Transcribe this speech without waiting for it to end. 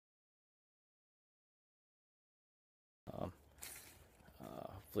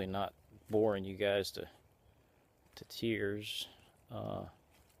hopefully not boring you guys to tears. In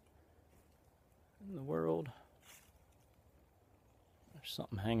the world, there's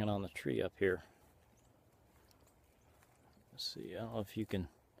something hanging on the tree up here. Let's see, I don't know if you can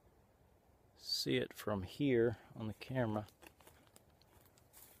see it from here on the camera.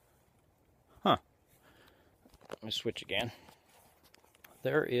 Huh. Let me switch again.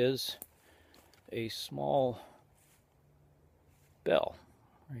 There is a small bell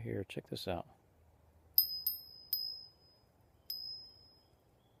right here. Check this out.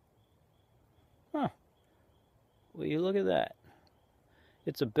 Huh. Will you look at that?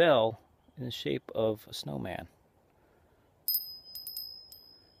 It's a bell in the shape of a snowman.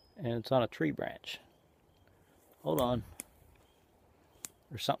 And it's on a tree branch. Hold on.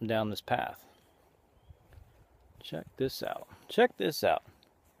 There's something down this path. Check this out. Check this out.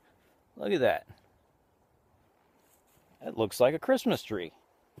 Look at that. That looks like a Christmas tree.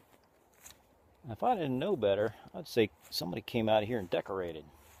 If I didn't know better, I'd say somebody came out here and decorated.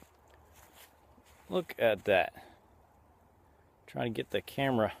 Look at that. Trying to get the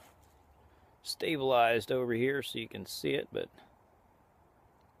camera stabilized over here so you can see it, but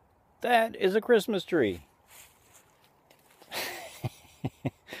that is a Christmas tree.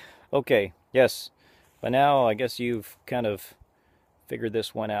 Okay, yes. By now, I guess you've kind of figured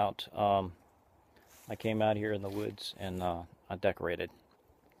this one out. I came out here in the woods and I decorated.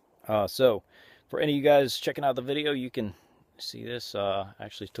 So, for any of you guys checking out the video, you can see this. I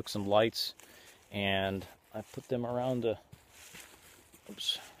actually took some lights and I put them around the...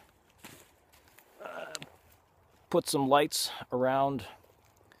 Oops. Put some lights around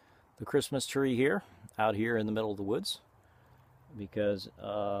the Christmas tree here, out here in the middle of the woods, because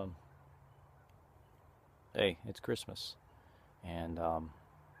hey, it's Christmas, and I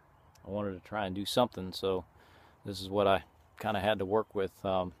wanted to try and do something, so this is what I kind of had to work with.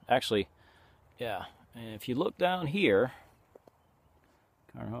 Actually, yeah, and if you look down here,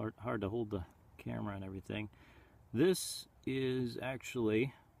 kind of hard to hold the camera and everything, this is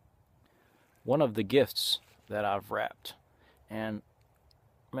actually one of the gifts that I've wrapped. And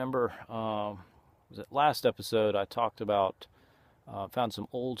remember, was it last episode I talked about, found some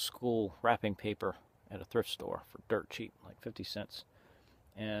old school wrapping paper at a thrift store for dirt cheap, like 50 cents.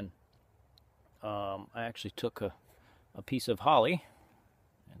 And I actually took a piece of holly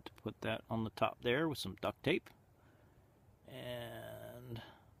and to put that on the top there with some duct tape. And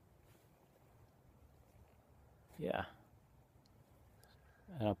yeah.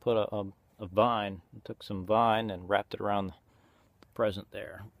 And I put a vine, took some vine and wrapped it around the present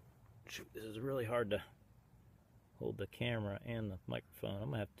there. Shoot, this is really hard to hold the camera and the microphone. I'm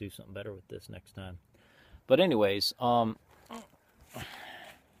gonna have to do something better with this next time. But anyways,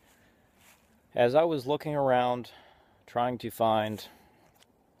 as I was looking around trying to find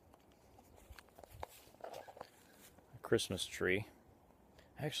a Christmas tree,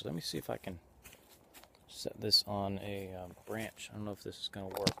 actually let me see if I can set this on a branch. I don't know if this is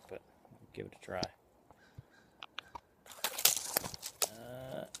going to work, but I'll give it a try.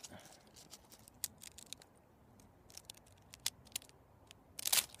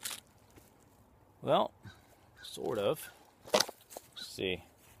 Well, sort of. Let's see.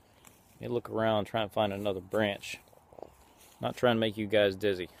 Let me look around, try and find another branch. Not trying to make you guys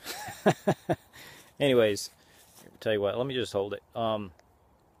dizzy. Anyways, I'll tell you what, let me just hold it.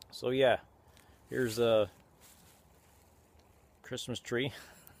 So yeah. Here's a Christmas tree.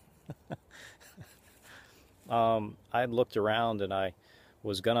 I looked around and I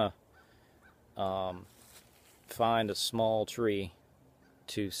was gonna find a small tree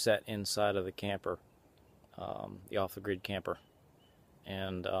to set inside of the camper, the off-the-grid camper.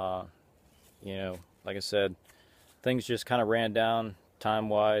 And, you know, like I said, things just kind of ran down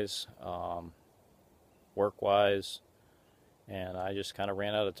time-wise, work-wise, and I just kind of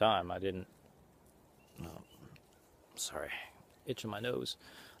ran out of time. I didn't... sorry, itching my nose.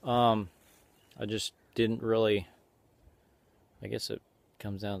 I just didn't really, I guess it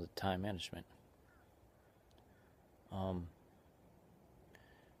comes down to time management.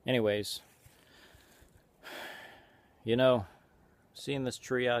 Anyways, you know, seeing this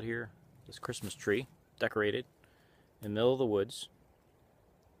tree out here, this Christmas tree, decorated in the middle of the woods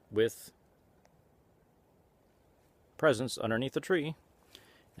with presents underneath the tree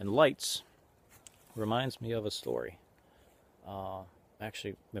and lights, reminds me of a story.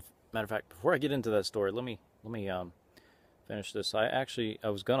 Actually, matter of fact, before I get into that story, let me finish this. I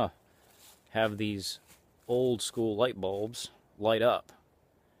was gonna have these old school light bulbs light up,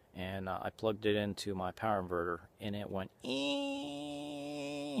 and I plugged it into my power inverter, and it went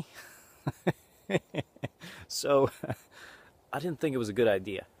ee. So I didn't think it was a good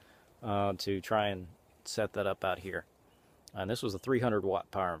idea to try and set that up out here. And this was a 300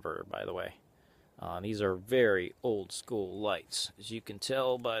 watt power inverter, by the way. These are very old school lights, as you can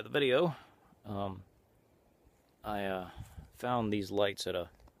tell by the video. I found these lights at a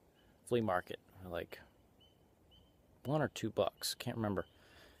flea market, like $1 or $2, can't remember.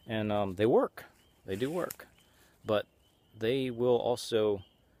 And they work. They do work. But they will also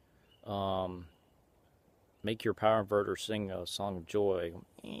make your power inverter sing a song of joy.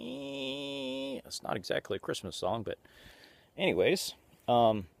 It's not exactly a Christmas song, but anyways,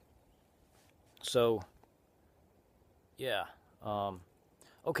 so yeah,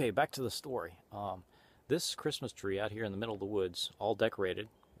 okay, back to the story. This Christmas tree out here in the middle of the woods, all decorated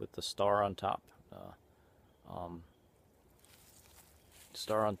with the star on top.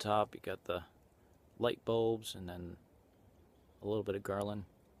 Star on top, you got the light bulbs and then a little bit of garland.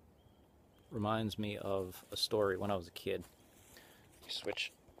 Reminds me of a story when I was a kid.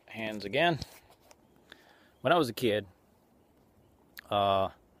 Switch hands again. When I was a kid,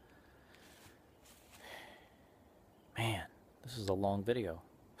 man, this is a long video.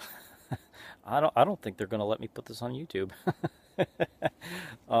 I don't think they're gonna let me put this on YouTube.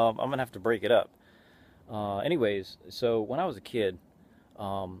 I'm gonna have to break it up. Anyways, so when I was a kid,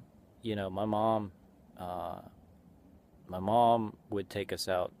 you know, my mom would take us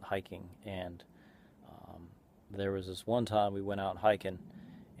out hiking, and there was this one time we went out hiking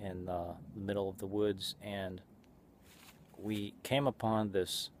in the middle of the woods, and we came upon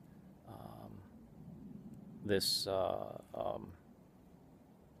this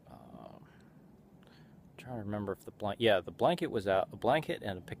trying to remember if the blanket was out, a blanket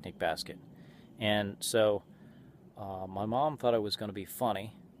and a picnic basket. And so my mom thought it was going to be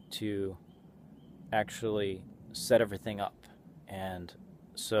funny to actually set everything up, and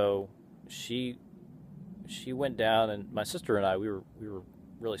so she went down, and my sister and I, we were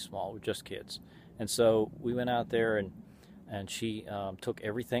really small, we were just kids, and so we went out there, and she took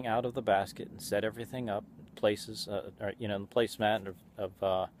everything out of the basket and set everything up places, or, you know, the placemat of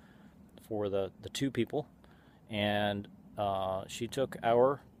for the two people, and she took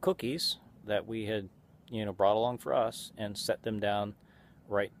our cookies that we had, you know, brought along for us and set them down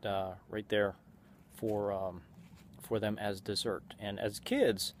right there for them as dessert. And as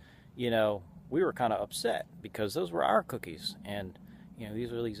kids, you know, we were kind of upset because those were our cookies, and you know,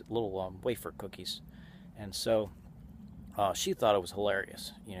 these are these little wafer cookies, and so she thought it was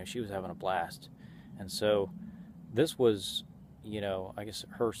hilarious. You know, she was having a blast, and so this was, you know, I guess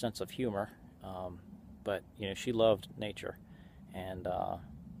her sense of humor. But you know, she loved nature, and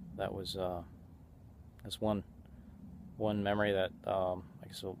that was that's one memory that I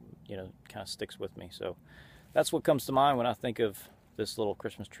guess will, you know, kind of sticks with me. So that's what comes to mind when I think of this little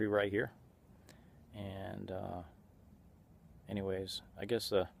Christmas tree right here. And anyways, I guess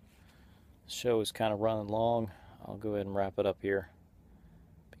the show is kind of running long. I'll go ahead and wrap it up here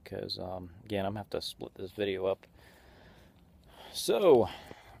because again, I'm gonna have to split this video up. So,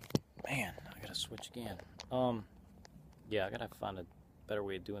 man, I gotta switch again. Yeah, I gotta find a better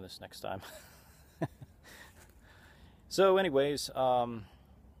way of doing this next time. So anyways,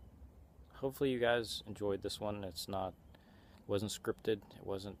 hopefully you guys enjoyed this one. It wasn't scripted. It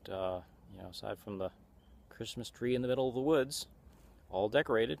wasn't, you know, aside from the Christmas tree in the middle of the woods, all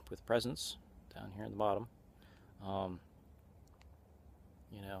decorated with presents down here in the bottom.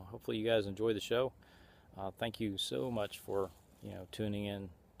 You know, hopefully you guys enjoy the show. Thank you so much for, you know, tuning in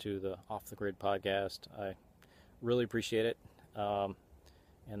to the Off the Grid podcast. I really appreciate it. And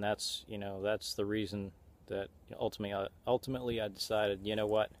that's, you know, that's the reason that, you know, ultimately I decided, you know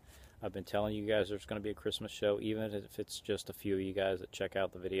what, I've been telling you guys there's going to be a Christmas show, even if it's just a few of you guys that check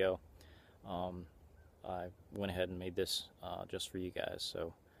out the video. I went ahead and made this just for you guys.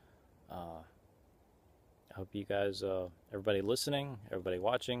 So I hope you guys, everybody listening, everybody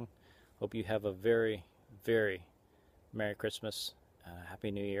watching, hope you have a very, very Merry Christmas, Happy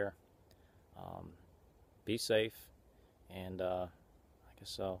New Year. Be safe, and I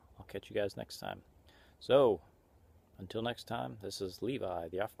guess I'll catch you guys next time. So, until next time, this is Levi,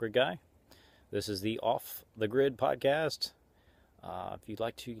 the Off-Grid Guy. This is the Off the Grid podcast. If you'd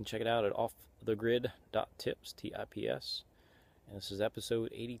like to, you can check it out at offthegrid.tips, TIPS. And this is episode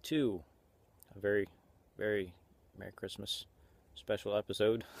 82. A very, very Merry Christmas special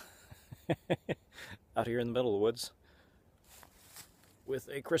episode. Out here in the middle of the woods with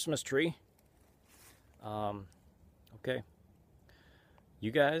a Christmas tree. Okay.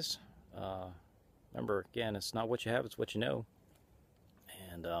 You guys, remember, again, it's not what you have, it's what you know.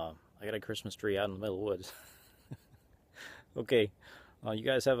 And I got a Christmas tree out in the middle of the woods. Okay. You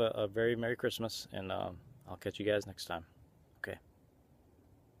guys have a very Merry Christmas, and I'll catch you guys next time.